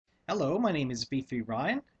Hello, my name is B3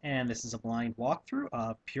 Ryan, and this is a blind walkthrough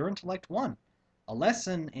of Pure Intellect 1, a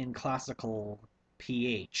lesson in classical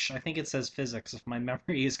PH. I think it says physics if my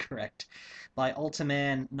memory is correct, by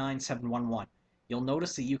Ultiman9711. You'll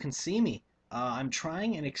notice that you can see me. I'm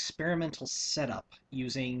trying an experimental setup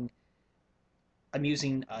I'm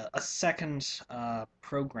using a second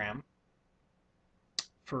program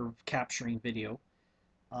for capturing video,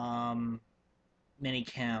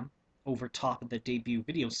 Minicam, over top of the debut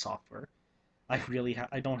video software. I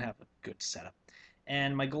don't have a good setup.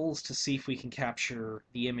 And my goal is to see if we can capture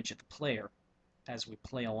the image of the player as we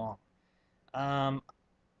play along. I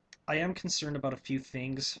am concerned about a few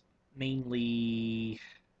things, mainly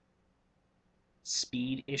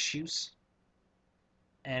speed issues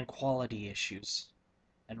and quality issues.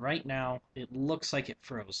 And right now, it looks like it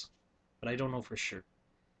froze, but I don't know for sure.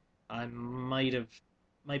 I might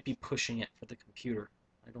be pushing it for the computer.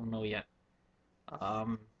 I don't know yet. I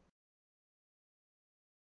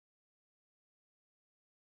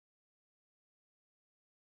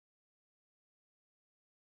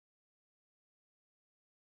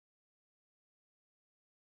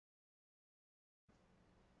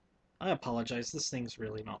apologize, this thing's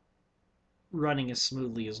really not running as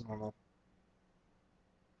smoothly as normal.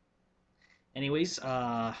 Anyways,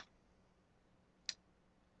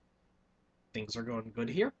 things are going good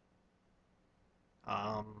here.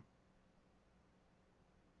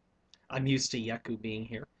 I'm used to Yaku being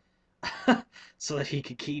here, so that he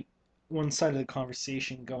could keep one side of the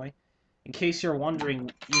conversation going. In case you're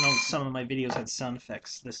wondering, some of my videos had sound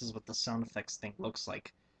effects. This is what the sound effects thing looks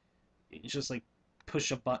like. You just like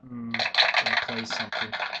push a button and it plays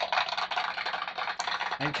something.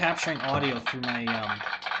 I'm capturing audio through my,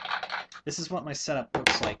 this is what my setup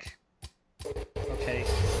looks like. Okay.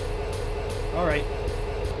 Alright.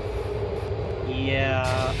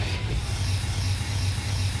 Yeah.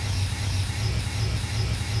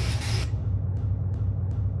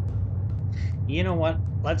 You know what?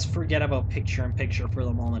 Let's forget about picture-in-picture for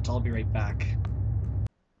the moment. I'll be right back.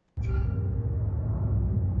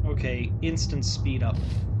 Okay, instant speed up.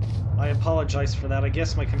 I apologize for that. I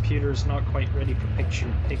guess my computer is not quite ready for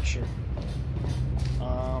picture-in-picture.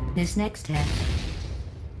 This next step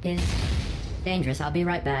is dangerous. I'll be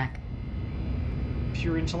right back.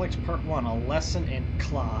 Pure Intellect Part 1, a lesson in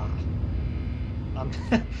CLA. I'm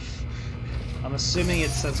assuming it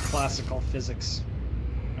says classical physics.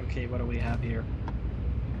 Okay, what do we have here?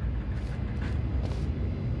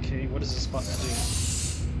 Okay, what does this button do?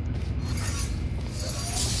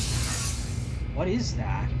 What is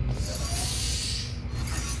that?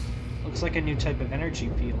 Looks like a new type of energy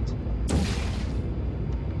field.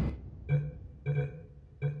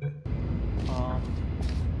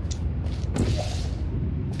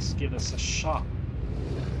 Let's give this a shot.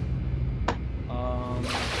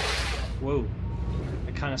 Whoa.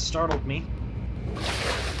 It kind of startled me.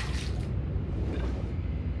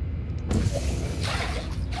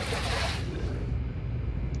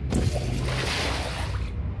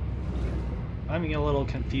 I'm getting a little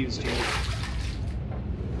confused here.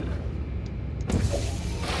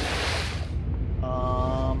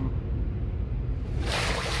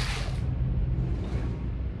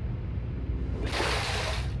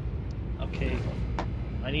 Okay.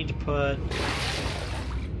 I need to put...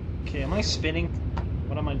 Okay, am I spinning?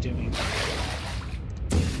 What am I doing?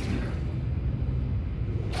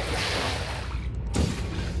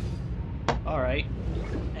 Alright.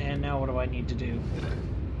 And now what do I need to do?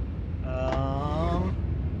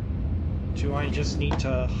 Do I just need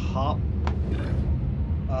to hop?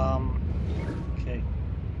 Okay.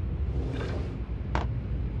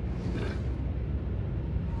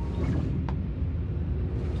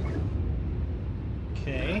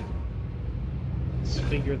 Okay. Let's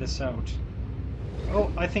figure this out.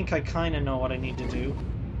 Oh, I think I kind of know what I need to do.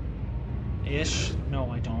 Ish. No,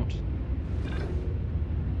 I don't.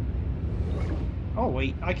 Oh,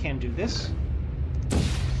 wait, I can do this.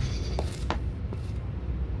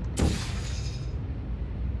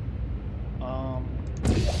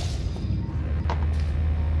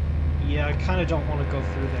 Yeah, I kind of don't want to go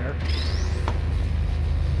through there.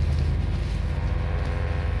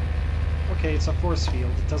 Okay, it's a force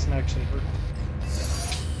field. It doesn't actually hurt.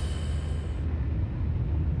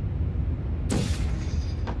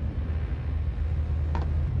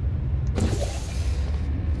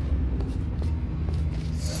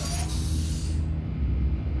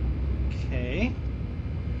 Okay.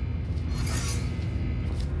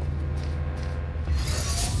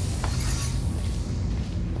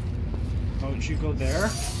 Don't you go there?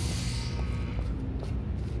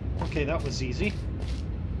 Okay, that was easy.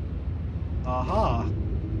 Aha!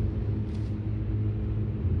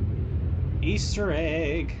 Easter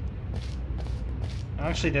egg!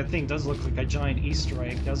 Actually, that thing does look like a giant Easter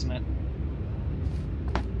egg, doesn't it?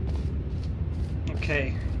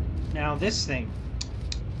 Okay, now this thing.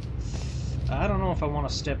 I don't know if I want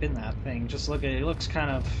to step in that thing. Just look at it. It looks kind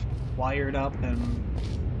of wired up and...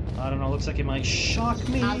 I don't know, looks like it might shock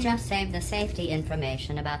me. I'll just save the safety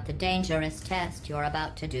information about the dangerous test you're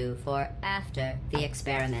about to do for after the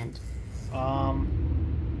experiment.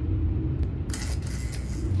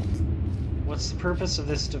 What's the purpose of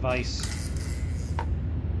this device?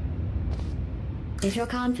 If your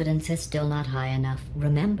confidence is still not high enough,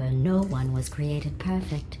 remember no one was created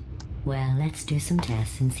perfect. Well, let's do some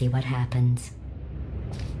tests and see what happens.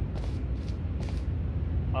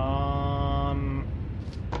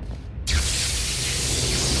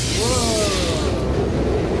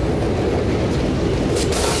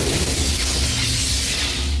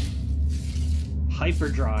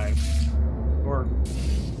 Hyperdrive.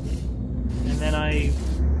 And then I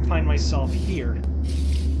find myself here.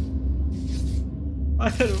 I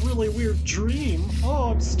had a really weird dream.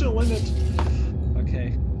 Oh, I'm still in it.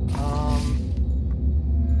 Okay.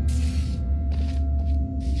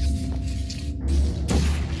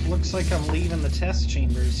 Looks like I'm leaving the test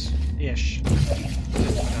chambers-ish.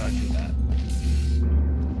 Gotta do that.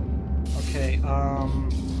 Okay,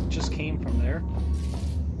 just came from there.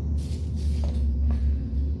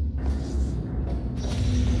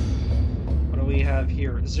 What do we have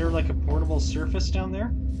here? Is there like a portable surface down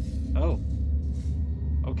there? Oh.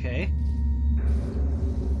 Okay.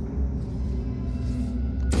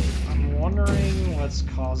 I'm wondering what's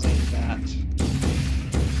causing that.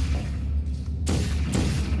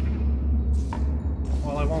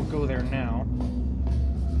 Well, I won't go there now.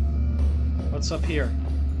 What's up here?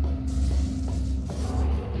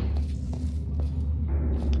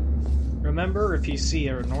 Remember, if you see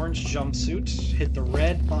an orange jumpsuit, hit the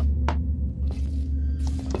red button.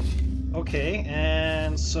 Okay,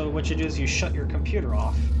 and so what you do is you shut your computer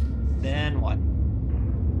off. Then what?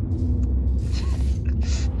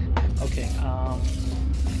 Okay,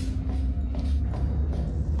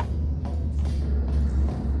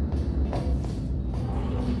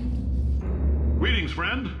 Greetings,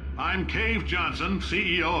 friend. I'm Cave Johnson,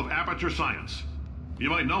 CEO of Aperture Science. You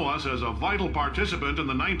might know us as a vital participant in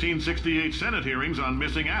the 1968 Senate hearings on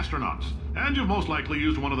missing astronauts. And you've most likely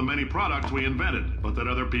used one of the many products we invented, but that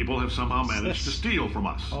other people have somehow managed to steal from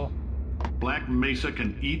us. oh, Black Mesa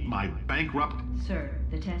can eat my bankrupt... Sir,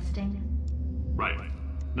 the testing? Right.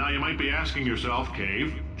 Now you might be asking yourself,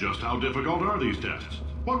 Cave, just how difficult are these tests?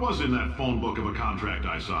 What was in that phone book of a contract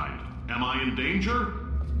I signed? Am I in danger?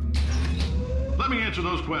 Let me answer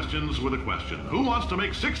those questions with a question. Who wants to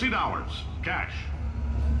make $60? Cash.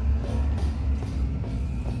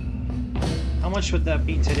 how much would that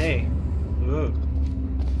be today? Ugh.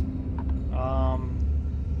 How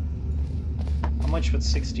much would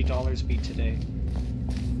 $60 be today?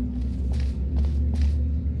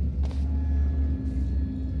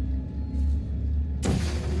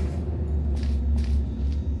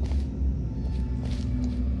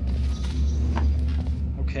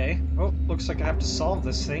 Okay. Oh, looks like I have to solve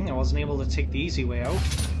this thing. I wasn't able to take the easy way out.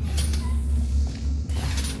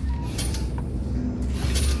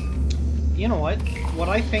 You know what? What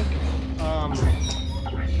I think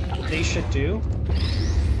they should do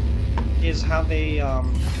is how they,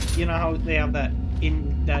 you know how they have that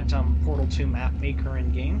in that Portal 2 map maker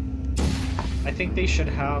in game? I think they should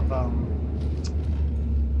have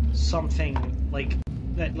something like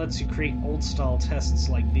that lets you create old style tests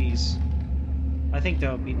like these. I think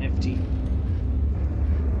that would be nifty.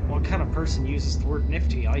 What kind of person uses the word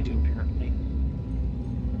nifty? I do, apparently.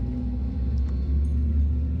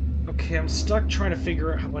 Okay, I'm stuck trying to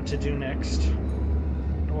figure out what to do next.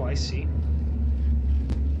 Oh, I see.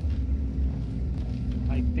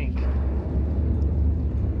 I think.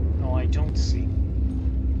 No, I don't see.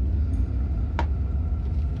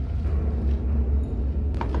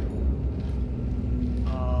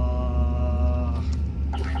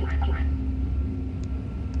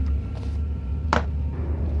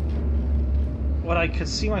 What I could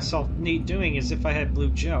see myself doing is if I had blue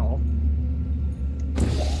gel,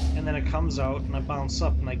 and then it comes out and I bounce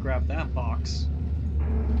up and I grab that box.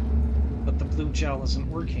 But the blue gel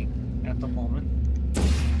isn't working at the moment.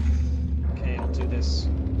 Okay, I'll do this.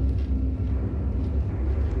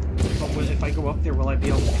 But if I go up there, will I be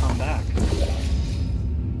able to come back?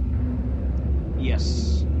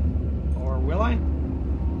 Yes. Or will I? I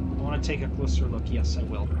want to take a closer look. Yes, I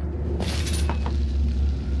will.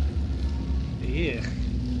 Yeah.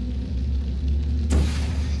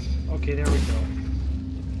 Okay, there we go.